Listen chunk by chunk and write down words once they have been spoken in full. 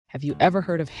Have you ever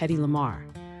heard of Hedy Lamarr,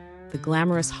 the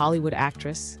glamorous Hollywood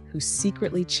actress who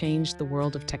secretly changed the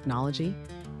world of technology?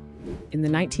 In the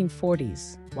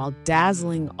 1940s, while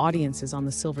dazzling audiences on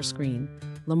the silver screen,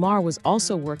 Lamarr was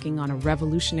also working on a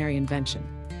revolutionary invention.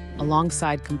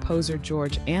 Alongside composer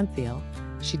George Antheil,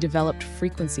 she developed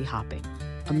frequency hopping,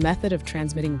 a method of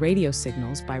transmitting radio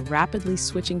signals by rapidly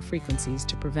switching frequencies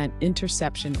to prevent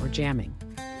interception or jamming.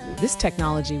 This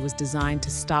technology was designed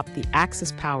to stop the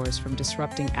Axis powers from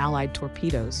disrupting Allied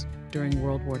torpedoes during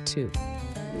World War II.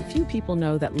 Few people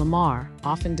know that Lamarr,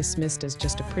 often dismissed as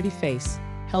just a pretty face,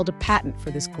 held a patent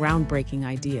for this groundbreaking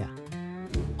idea.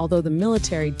 Although the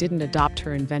military didn't adopt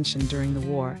her invention during the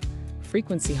war,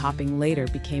 frequency hopping later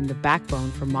became the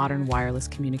backbone for modern wireless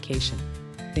communication.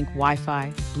 Think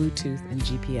Wi-Fi, Bluetooth, and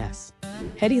GPS.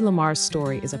 Hedy Lamarr's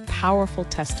story is a powerful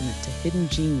testament to hidden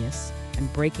genius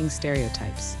and breaking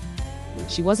stereotypes.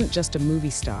 She wasn't just a movie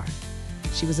star.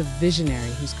 She was a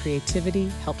visionary whose creativity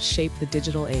helped shape the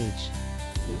digital age.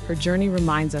 Her journey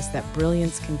reminds us that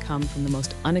brilliance can come from the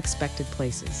most unexpected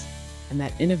places, and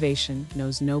that innovation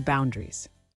knows no boundaries.